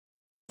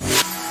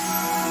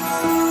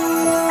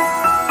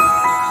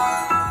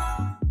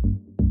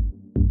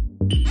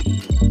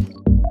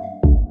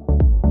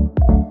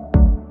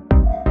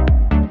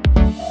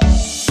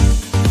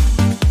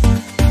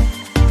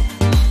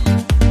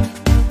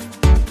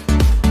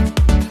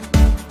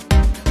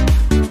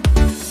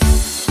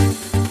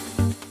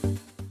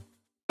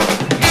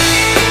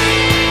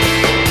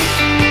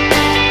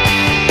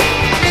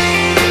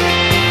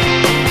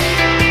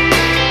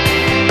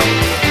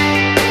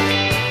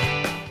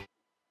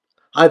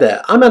Hi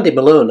there, I'm Andy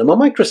Malone. I'm a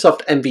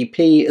Microsoft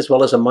MVP as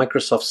well as a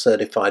Microsoft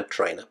certified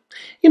trainer.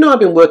 I've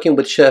been working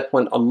with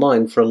SharePoint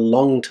Online for a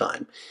long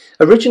time,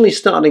 originally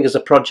starting as a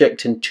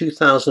project in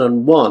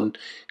 2001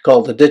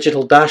 called the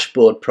Digital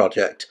Dashboard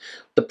Project.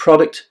 The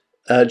product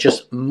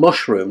just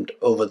mushroomed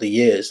over the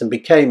years and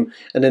became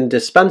an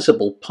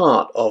indispensable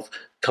part of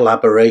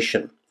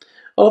collaboration.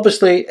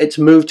 Obviously, its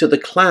move to the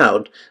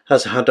cloud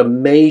has had a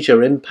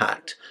major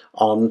impact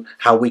on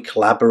how we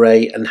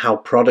collaborate and how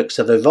products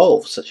have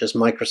evolved, such as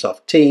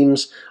Microsoft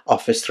Teams,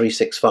 Office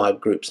 365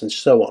 groups, and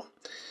so on.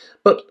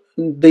 But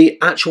the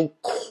actual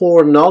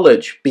core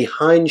knowledge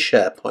behind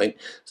SharePoint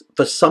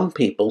for some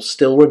people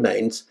still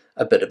remains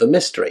a bit of a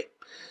mystery.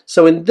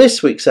 So in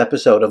this week's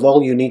episode of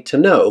All You Need to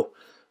Know,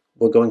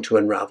 we're going to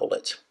unravel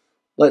it.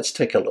 Let's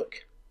take a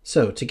look.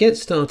 So to get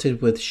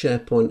started with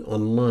SharePoint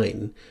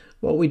Online,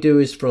 what we do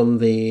is from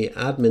the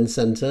admin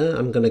center,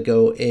 I'm going to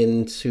go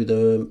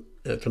into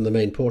from the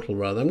main portal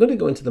rather, I'm going to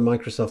go into the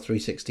Microsoft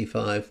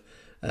 365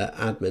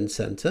 admin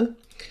center,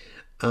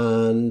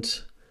 and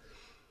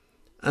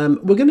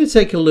we're going to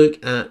take a look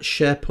at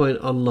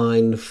SharePoint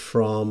Online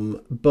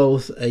from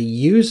both a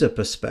user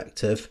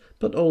perspective,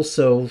 but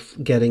also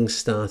getting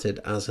started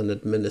as an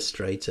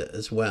administrator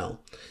as well.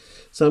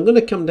 So I'm going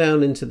to come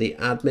down into the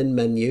admin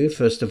menu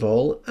first of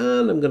all,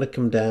 and I'm going to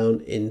come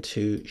down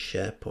into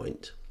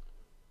SharePoint.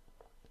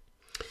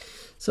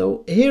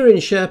 So here in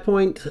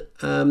SharePoint,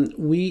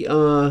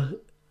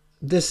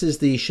 this is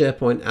the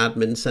SharePoint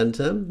Admin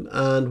Center,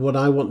 and what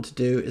I want to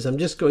do is I'm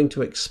just going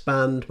to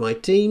expand my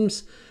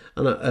teams,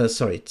 and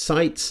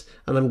sites,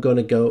 and I'm going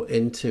to go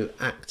into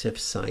active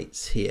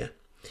sites here.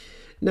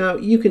 Now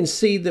you can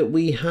see that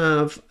we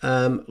have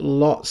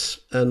lots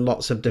and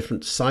lots of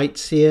different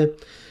sites here,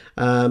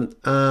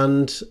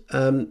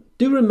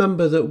 do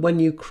remember that when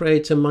you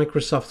create a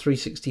Microsoft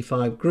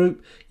 365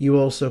 group, you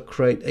also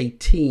create a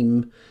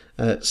team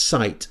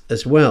site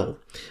as well,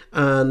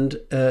 and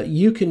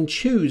you can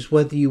choose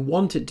whether you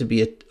want it to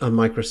be a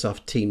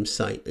Microsoft Teams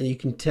site, and you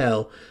can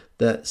tell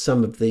that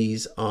some of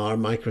these are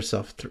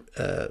Microsoft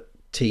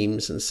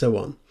Teams and so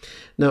on.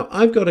 Now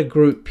I've got a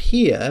group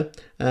here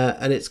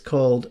and it's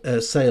called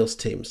Sales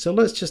Team. So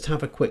let's just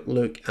have a quick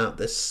look at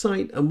this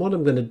site, and what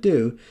I'm going to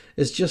do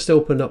is just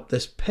open up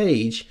this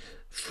page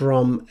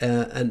from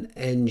an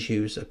end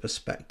user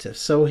perspective.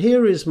 So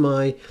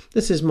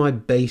this is my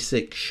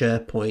basic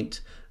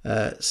SharePoint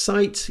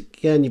site.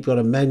 Again, you've got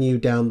a menu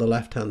down the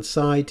left hand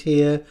side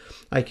here.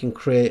 I can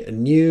create a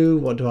new,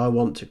 what do I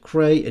want to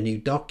create? A new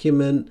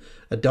document,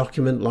 a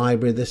document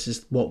library. This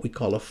is what we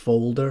call a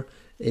folder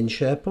in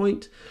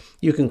SharePoint.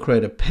 You can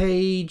create a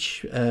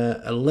page,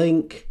 a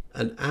link,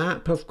 an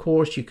app. Of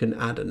course, you can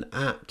add an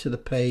app to the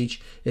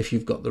page if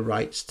you've got the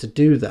rights to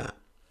do that.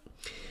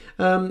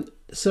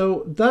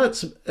 So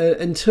that's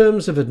in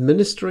terms of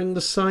administering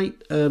the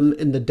site.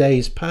 In the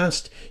days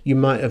past, you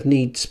might have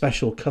need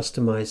special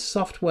customized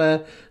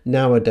software.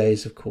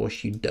 Nowadays, of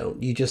course, you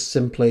don't. You just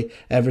simply,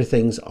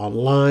 everything's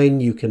online.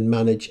 You can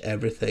manage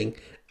everything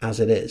as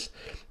it is.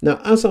 Now,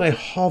 as I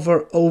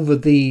hover over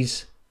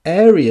these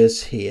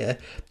areas here,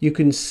 you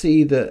can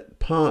see that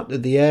part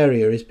of the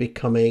area is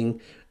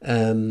becoming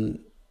highlighted.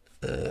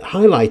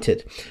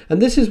 And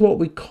this is what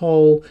we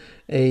call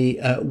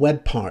a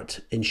web part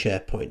in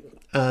SharePoint.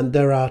 And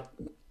there are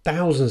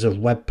thousands of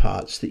web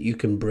parts that you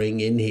can bring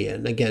in here,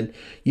 and again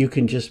you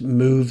can just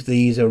move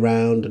these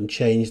around and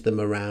change them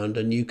around,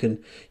 and you can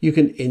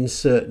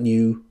insert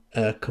new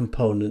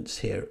components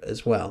here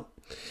as well.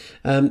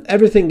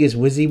 Everything is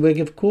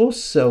WYSIWYG, of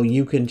course, so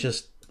you can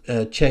just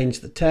change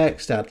the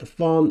text, add the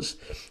fonts,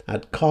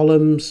 add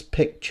columns,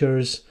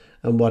 pictures,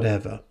 and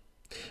whatever.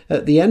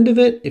 At the end of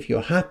it, if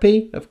you're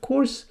happy, of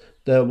course,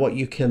 what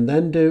you can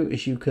then do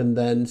is you can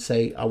then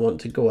say, I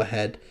want to go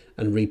ahead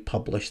and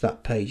republish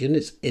that page, and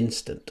it's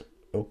instant.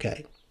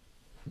 Okay,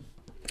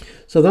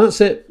 so that's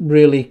it,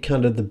 really,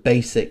 kind of the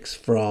basics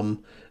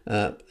from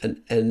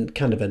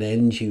kind of an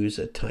end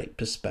user type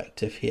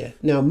perspective here.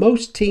 Now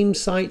most team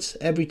sites,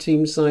 every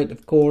team site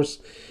of course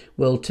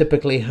will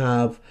typically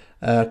have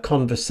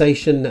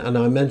conversation, and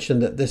I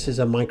mentioned that this is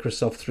a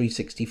Microsoft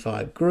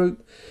 365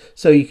 group,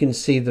 so you can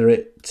see that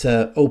it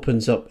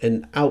opens up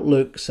in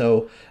Outlook,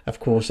 so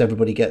of course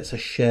everybody gets a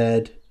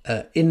shared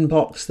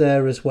inbox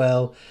there as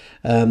well.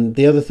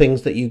 The other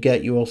things that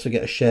you also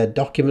get a shared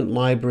document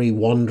library,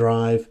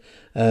 OneDrive,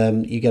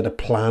 you get a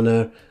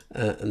planner,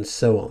 and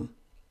so on.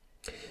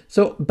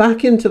 So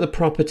back into the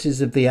properties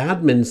of the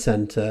admin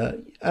center,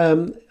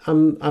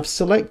 I've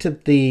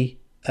selected the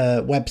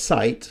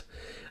website,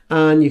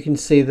 and you can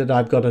see that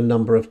I've got a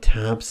number of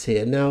tabs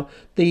here. Now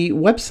the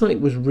website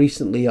was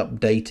recently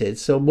updated,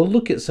 so we'll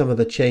look at some of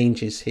the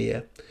changes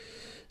here.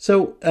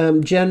 So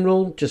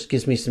general just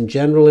gives me some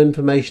general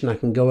information. I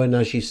can go in,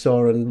 as you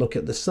saw, and look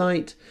at the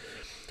site.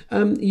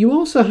 You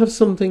also have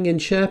something in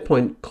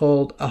SharePoint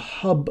called a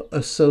hub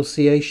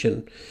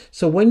association.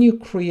 So when you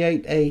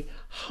create a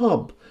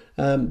hub,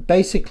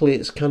 basically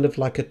it's kind of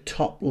like a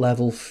top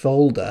level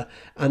folder,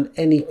 and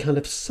any kind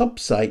of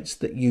subsites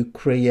that you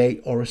create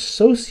or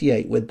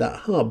associate with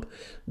that hub,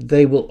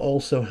 they will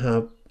also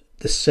have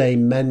the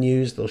same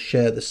menus, they'll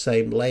share the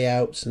same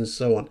layouts and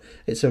so on.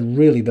 It's a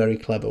really very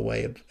clever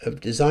way of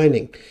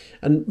designing.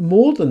 And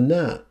more than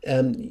that,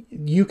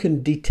 you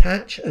can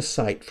detach a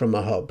site from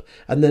a hub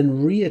and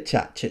then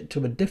reattach it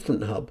to a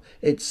different hub.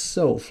 It's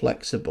so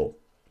flexible.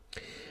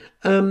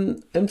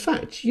 In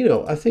fact,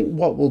 I think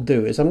what we'll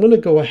do is I'm going to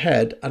go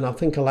ahead and I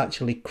think I'll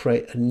actually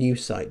create a new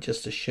site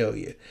just to show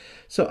you.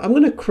 So I'm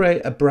going to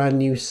create a brand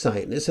new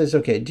site, and it says,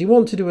 okay, do you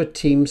want to do a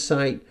team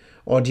site,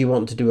 or do you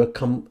want to do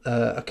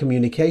a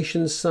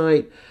communications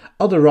site?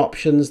 Other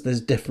options, there's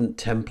different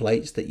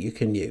templates that you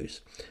can use.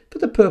 For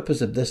the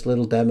purpose of this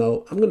little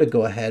demo, I'm going to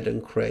go ahead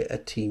and create a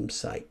team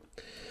site.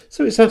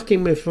 So it's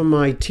asking me for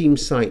my team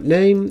site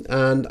name,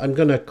 and I'm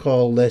going to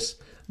call this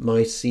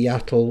my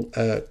Seattle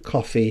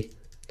coffee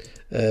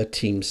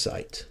team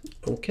site.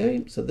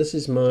 Okay, so this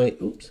is my,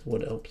 oops,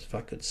 what else if I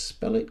could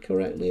spell it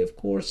correctly, of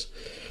course.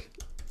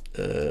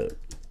 Okay,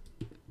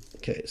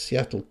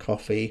 Seattle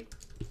coffee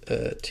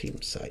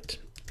team site.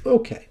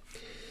 Okay.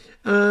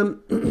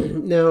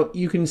 Now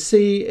you can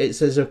see it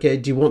says, okay,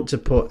 do you want to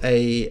put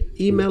a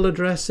email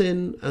address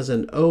in as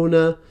an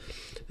owner,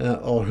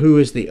 or who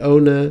is the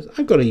owner?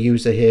 I've got a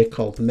user here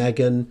called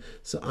Megan,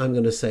 so I'm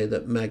going to say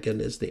that Megan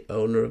is the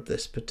owner of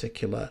this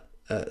particular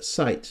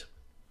site.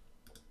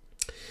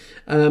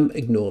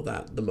 Ignore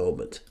that at the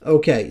moment.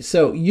 Okay,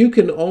 so you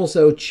can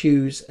also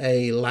choose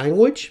a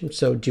language.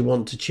 So do you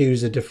want to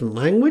choose a different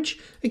language?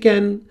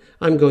 Again,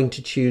 I'm going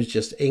to choose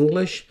just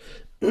English.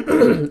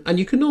 And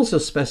you can also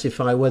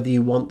specify whether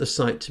you want the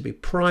site to be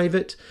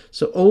private,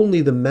 so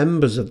only the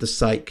members of the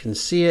site can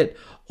see it,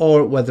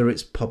 or whether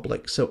it's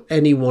public, so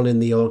anyone in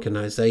the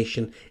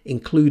organization,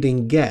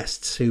 including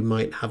guests who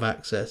might have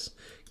access,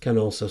 can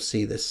also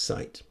see this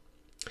site.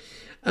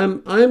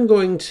 I'm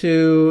going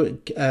to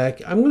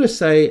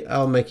say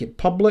I'll make it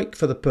public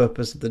for the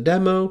purpose of the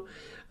demo,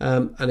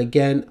 and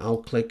again I'll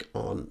click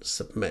on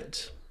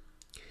submit.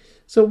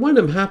 So when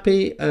I'm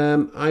happy,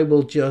 I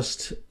will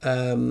just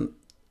oh,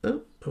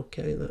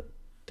 okay, that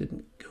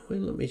didn't go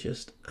in. Let me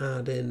just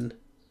add in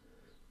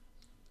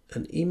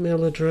an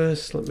email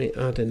address. Let me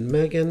add in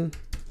Megan.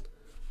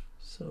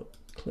 So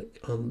click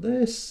on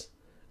this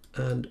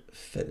and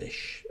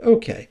finish.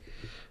 Okay.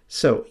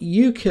 So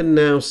you can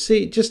now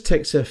see, it just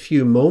takes a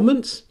few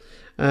moments,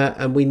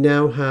 and we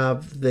now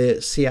have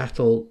the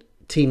Seattle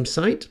team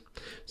site.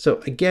 So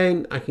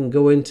again, I can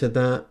go into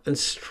that, and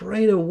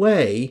straight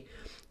away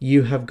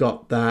you have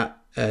got that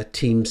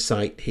team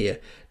site here.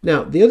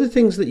 Now, the other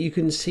things that you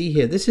can see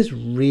here, this is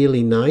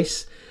really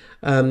nice,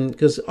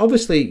 because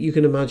obviously you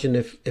can imagine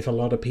if a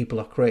lot of people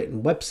are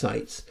creating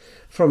websites,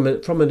 from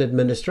an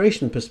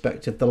administration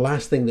perspective, the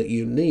last thing that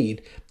you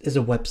need is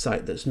a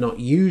website that's not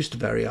used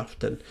very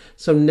often.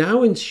 So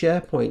now in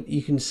SharePoint,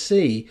 you can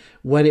see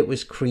when it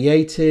was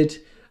created,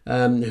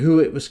 who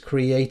it was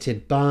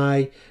created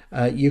by.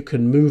 You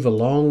can move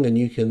along,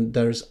 and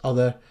there's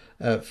other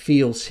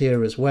fields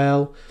here as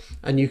well,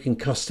 and you can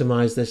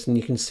customize this, and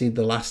you can see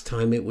the last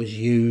time it was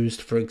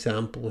used, for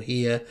example,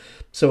 here.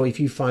 So if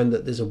you find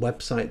that there's a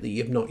website that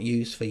you've not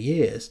used for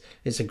years,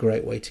 it's a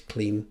great way to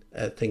clean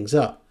things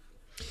up.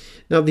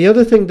 Now, the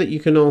other thing that you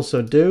can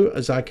also do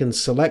is I can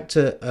select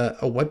a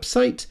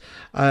website.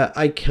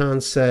 I can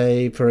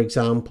say, for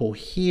example,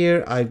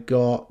 here I've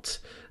got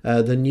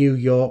the New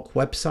York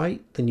website,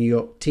 the New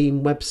York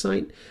team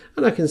website,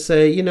 and I can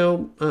say,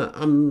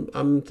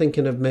 I'm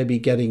thinking of maybe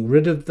getting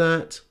rid of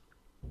that.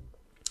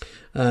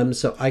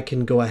 So I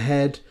can go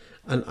ahead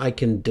and I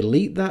can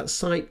delete that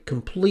site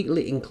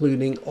completely,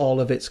 including all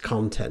of its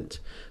content.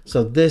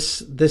 So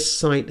this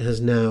site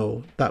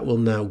that will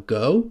now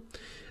go.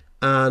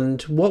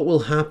 And what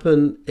will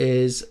happen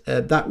is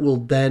that will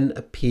then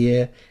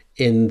appear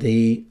in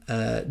the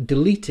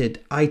deleted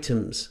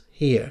items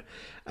here.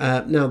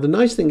 Now, the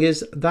nice thing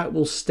is that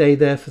will stay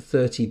there for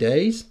 30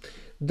 days.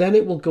 Then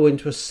it will go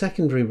into a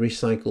secondary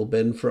recycle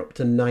bin for up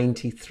to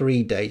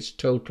 93 days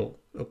total.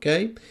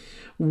 Okay.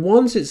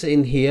 Once it's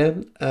in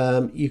here,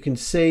 you can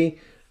see,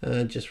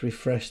 just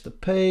refresh the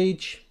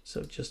page.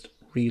 So just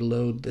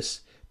reload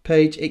this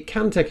page. It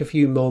can take a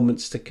few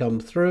moments to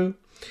come through.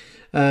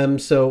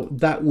 So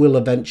that will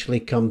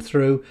eventually come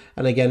through,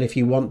 and again, if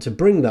you want to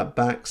bring that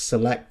back,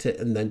 select it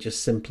and then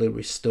just simply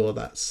restore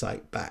that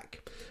site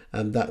back.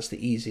 That's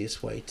the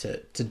easiest way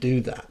to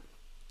do that.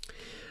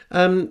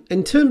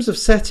 In terms of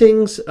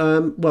settings,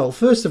 well,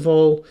 first of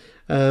all,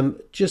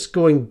 just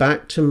going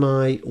back to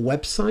my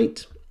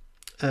website.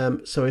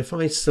 So if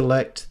I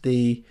select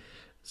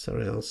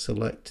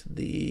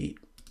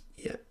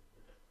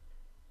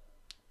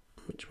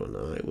which one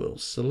I will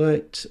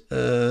select?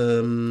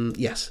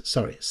 Yes,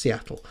 sorry,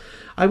 Seattle.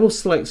 I will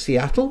select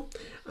Seattle,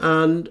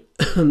 and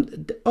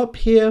up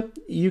here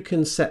you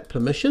can set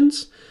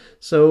permissions.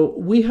 So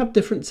we have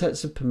different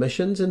sets of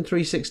permissions in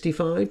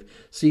 365.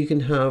 So you can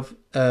have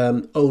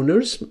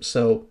owners,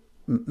 so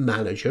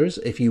managers,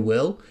 if you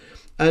will,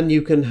 and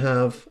you can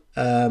have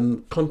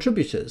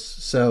contributors,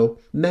 so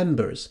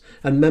members,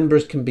 and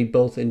members can be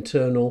both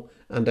internal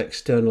and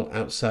external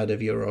outside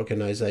of your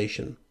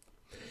organization.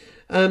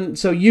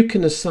 So you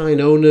can assign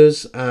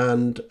owners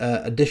and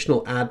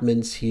additional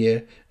admins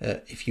here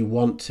if you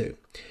want to.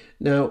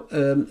 Now,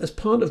 as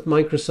part of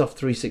Microsoft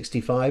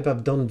 365,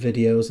 I've done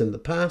videos in the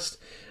past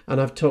and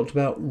I've talked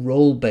about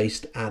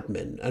role-based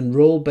admin, and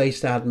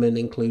role-based admin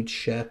includes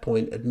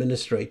SharePoint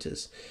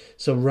administrators.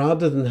 So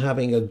rather than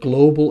having a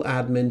global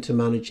admin to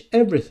manage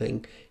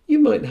everything, you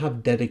might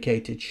have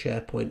dedicated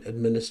SharePoint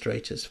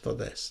administrators for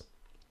this.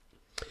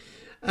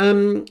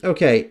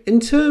 Okay, in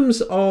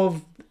terms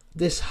of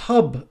this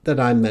hub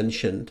that I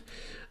mentioned,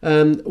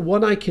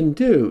 what I can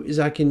do is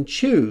I can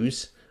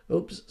choose,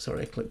 oops,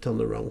 sorry, I clicked on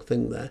the wrong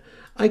thing there.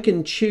 I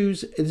can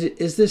choose,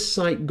 is this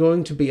site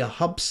going to be a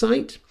hub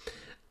site?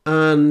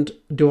 And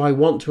do I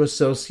want to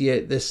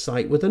associate this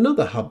site with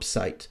another hub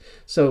site?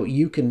 So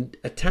you can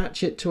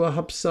attach it to a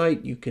hub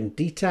site, you can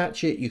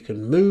detach it, you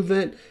can move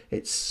it.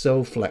 It's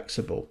so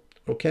flexible.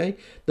 Okay.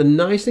 The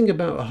nice thing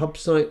about a hub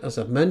site, as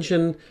I've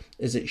mentioned,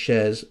 is it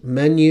shares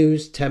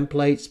menus,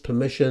 templates,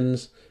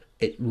 permissions.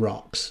 It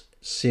rocks.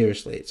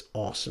 Seriously, it's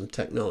awesome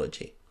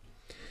technology.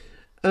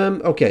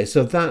 Okay,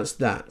 so that's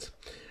that.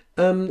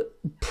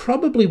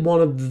 Probably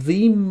one of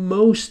the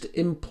most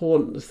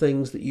important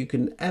things that you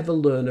can ever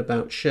learn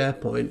about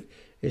SharePoint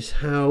is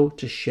how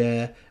to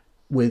share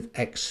with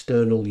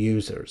external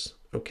users.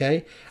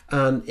 Okay,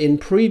 and in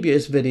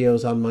previous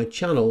videos on my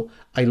channel,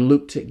 I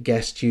looked at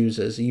guest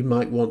users. You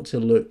might want to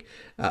look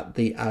at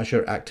the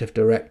Azure Active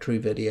Directory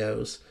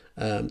videos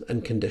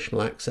and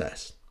conditional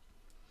access.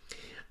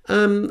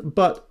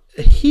 But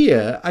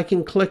here I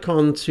can click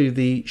on to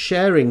the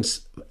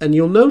sharings, and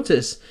you'll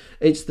notice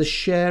it's the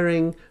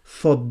sharing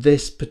for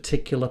this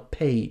particular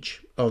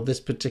page or this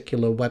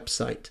particular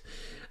website.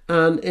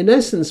 And in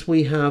essence,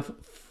 we have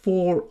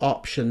 4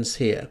 options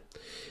here.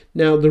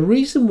 Now, the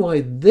reason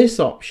why this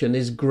option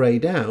is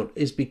grayed out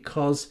is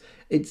because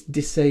it's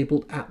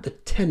disabled at the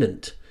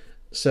tenant.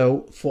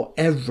 So for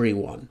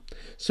everyone.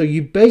 So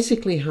you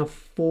basically have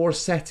 4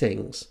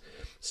 settings.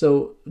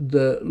 So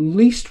the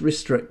least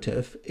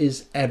restrictive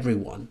is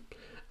everyone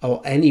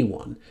or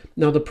anyone.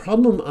 Now, the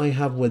problem I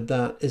have with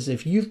that is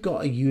if you've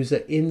got a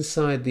user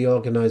inside the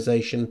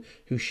organization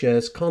who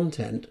shares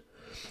content,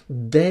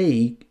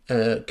 they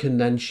can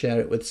then share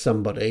it with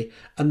somebody,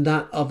 and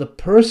that other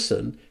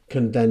person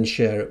can then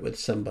share it with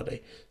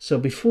somebody. So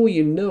before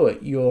you know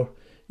it, you're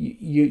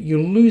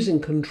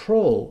losing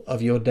control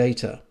of your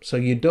data. So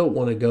you don't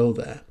want to go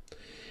there.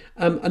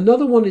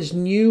 Another one is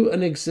new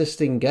and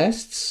existing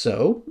guests.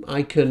 So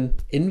I can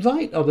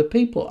invite other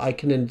people. I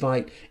can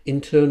invite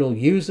internal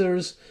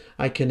users.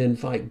 I can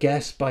invite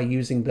guests by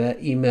using their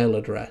email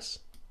address.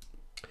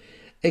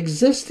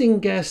 Existing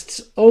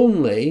guests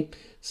only.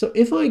 So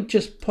if I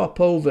just pop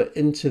over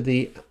into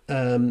the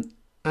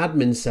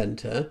admin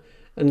center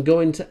and go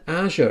into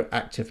Azure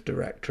Active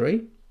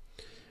Directory,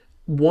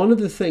 one of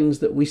the things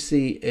that we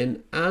see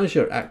in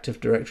Azure Active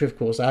Directory, of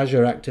course,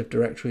 Azure Active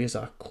Directory is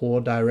our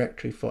core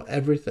directory for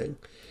everything.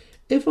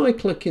 If I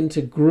click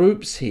into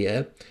groups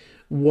here,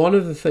 one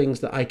of the things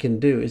that I can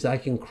do is I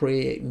can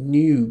create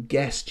new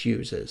guest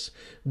users.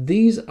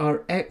 These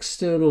are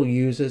external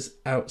users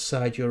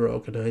outside your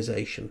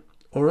organization.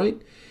 All right.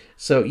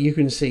 So you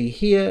can see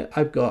here,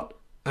 I've got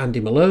Andy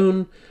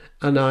Malone,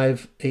 and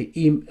I've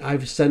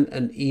sent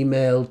an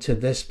email to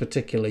this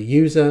particular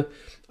user.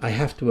 I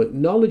have to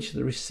acknowledge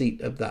the receipt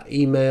of that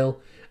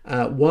email.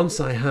 Once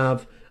I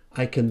have,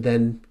 I can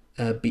then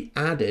be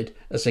added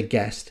as a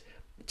guest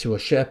to a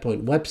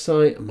SharePoint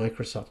website, a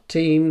Microsoft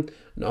team,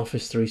 an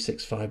Office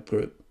 365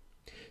 group.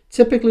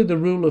 Typically, the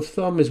rule of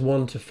thumb is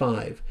 1 to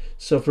 5.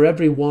 So for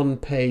every 1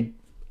 paid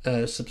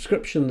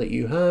subscription that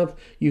you have,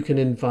 you can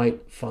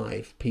invite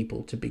 5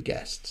 people to be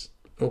guests.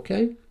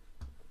 Okay.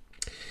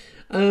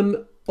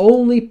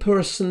 Only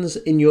persons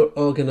in your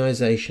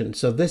organization.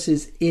 So this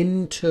is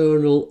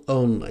internal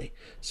only.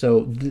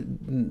 So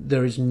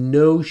there is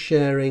no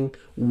sharing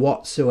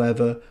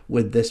whatsoever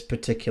with this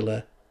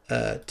particular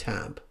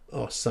tab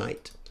or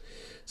site.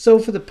 So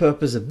for the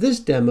purpose of this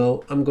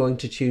demo, I'm going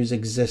to choose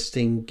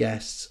existing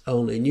guests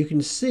only. And you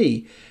can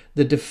see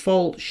the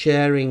default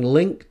sharing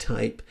link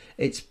type,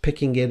 it's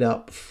picking it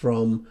up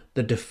from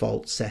the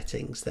default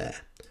settings there.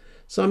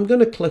 So I'm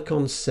going to click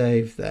on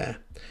save there.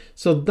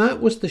 So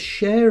that was the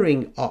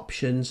sharing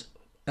options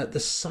at the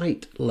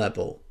site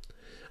level.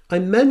 I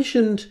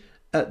mentioned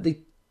at the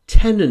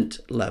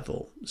tenant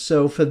level.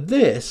 So for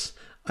this,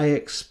 I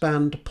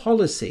expand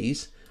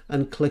policies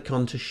and click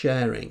onto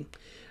sharing.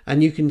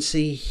 And you can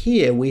see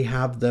here we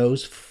have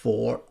those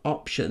 4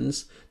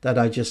 options that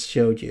I just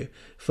showed you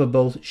for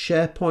both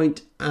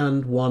SharePoint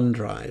and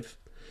OneDrive.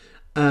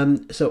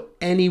 So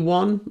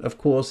anyone, of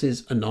course,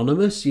 is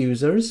anonymous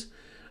users.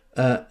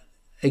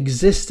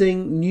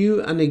 Existing,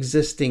 new and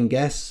existing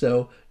guests,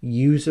 so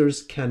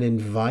users can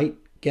invite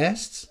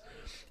guests.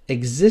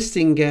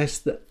 Existing guests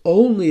that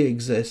only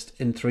exist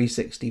in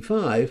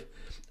 365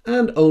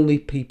 and only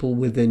people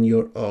within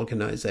your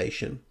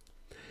organization.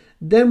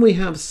 Then we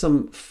have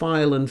some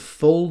file and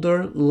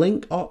folder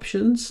link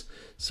options.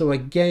 So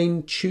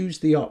again, choose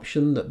the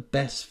option that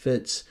best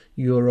fits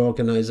your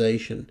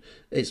organization.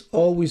 It's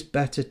always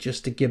better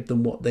just to give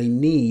them what they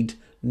need,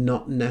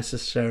 not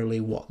necessarily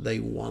what they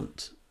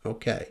want.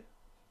 Okay.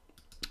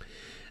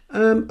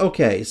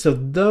 Okay, so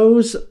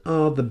those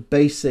are the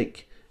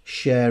basic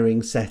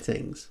sharing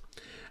settings.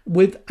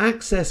 With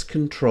access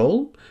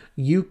control,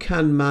 you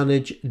can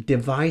manage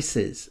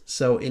devices.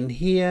 So in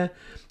here,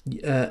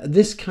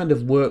 this kind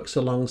of works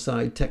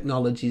alongside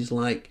technologies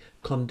like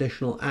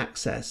conditional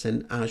access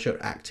in Azure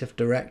Active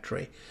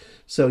Directory.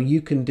 So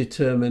you can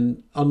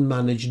determine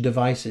unmanaged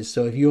devices.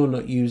 So if you're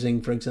not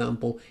using, for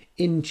example,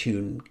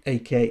 Intune,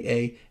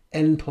 aka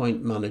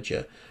Endpoint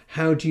Manager,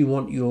 how do you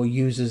want your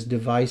users'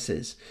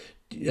 devices?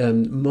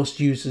 Must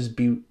users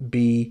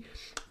be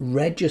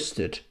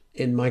registered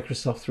in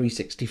Microsoft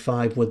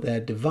 365 with their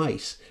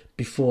device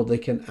before they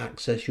can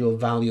access your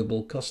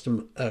valuable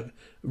custom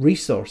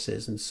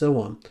resources and so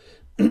on?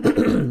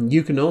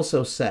 You can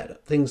also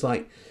set things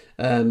like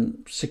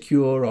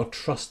secure or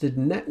trusted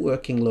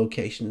networking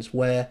locations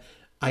where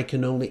I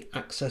can only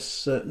access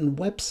certain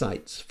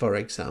websites, for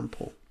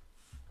example.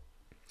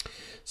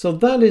 So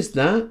that is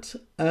that.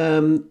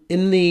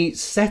 In the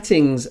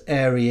settings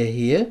area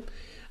here,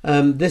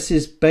 this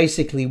is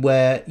basically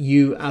where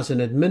you as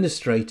an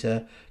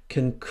administrator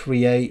can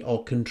create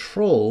or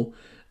control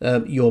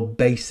your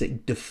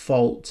basic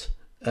default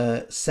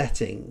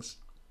settings.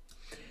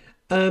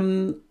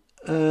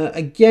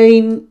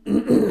 Again,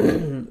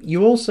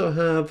 you also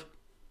have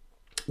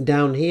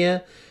down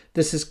here,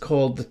 this is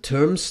called the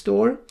term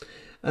store.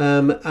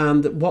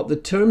 And what the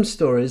term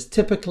store is,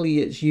 typically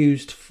it's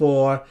used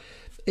for,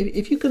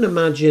 if you can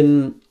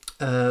imagine,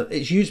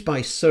 it's used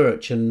by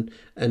search and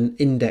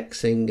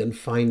indexing and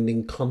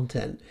finding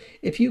content.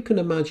 If you can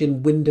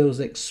imagine Windows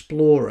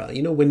Explorer,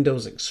 you know,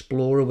 Windows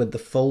Explorer with the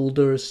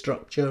folder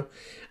structure,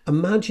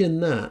 imagine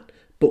that,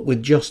 but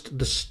with just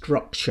the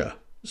structure.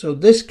 So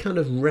this kind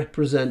of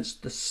represents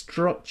the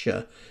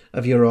structure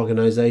of your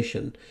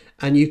organization.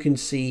 And you can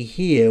see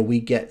here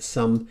we get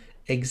some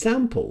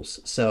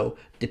examples. So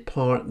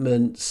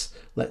departments,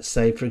 let's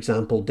say, for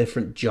example,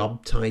 different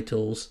job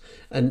titles,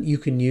 and you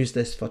can use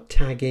this for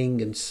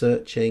tagging and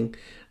searching.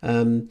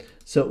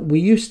 So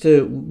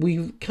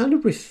we kind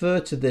of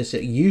refer to this,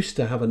 it used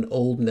to have an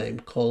old name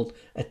called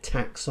a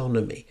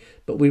taxonomy,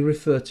 but we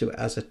refer to it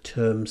as a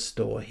term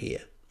store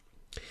here.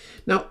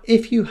 Now,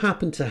 if you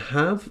happen to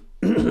have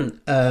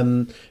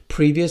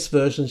previous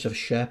versions of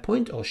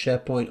SharePoint or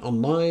SharePoint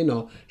Online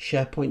or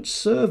SharePoint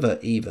Server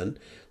even,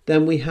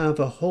 then we have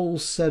a whole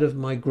set of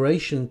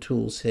migration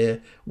tools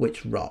here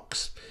which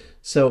rocks.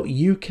 So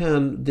you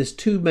can, there's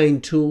two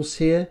main tools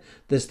here.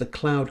 There's the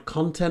cloud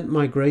content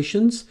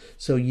migrations,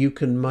 so you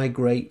can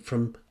migrate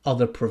from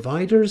other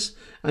providers,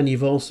 and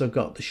you've also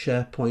got the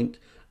SharePoint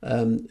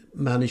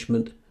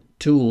management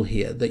tool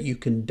here that you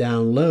can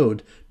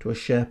download to a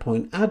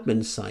SharePoint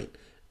admin site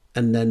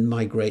and then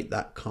migrate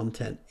that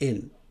content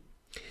in.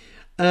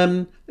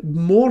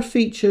 More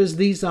features,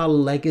 these are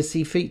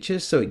legacy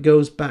features, so it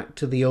goes back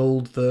to the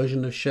old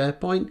version of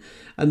SharePoint,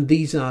 and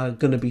these are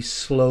going to be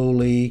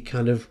slowly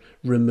kind of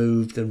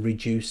removed and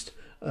reduced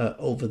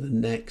over the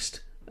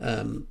next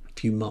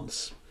few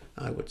months,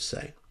 I would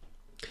say.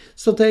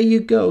 So there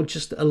you go,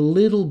 just a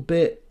little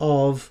bit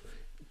of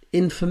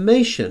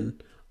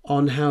information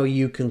on how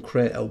you can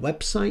create a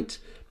website,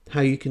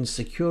 how you can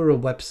secure a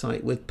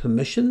website with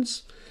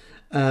permissions.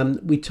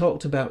 We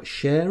talked about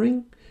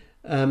sharing.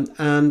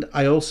 And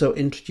I also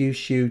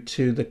introduce you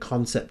to the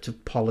concept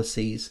of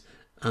policies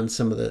and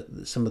some of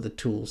the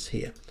tools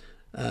here.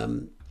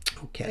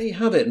 Okay, there you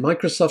have it.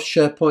 Microsoft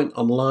SharePoint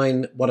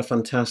Online, what a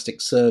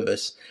fantastic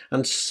service.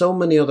 And so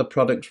many other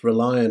products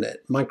rely on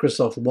it.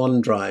 Microsoft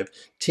OneDrive,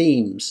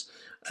 Teams,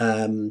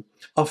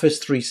 Office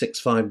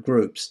 365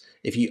 groups.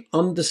 If you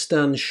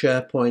understand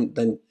SharePoint,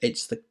 then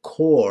it's the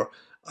core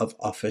of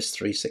Office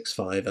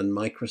 365 and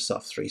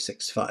Microsoft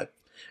 365.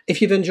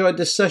 If you've enjoyed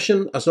this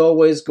session, as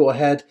always, go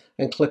ahead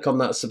and click on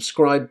that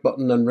subscribe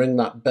button and ring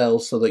that bell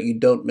so that you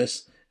don't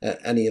miss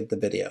any of the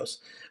videos.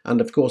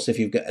 And of course, if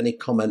you've got any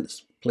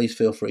comments, please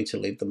feel free to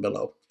leave them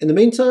below. In the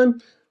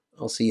meantime,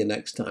 I'll see you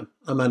next time.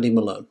 I'm Andy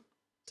Malone.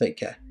 Take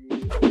care.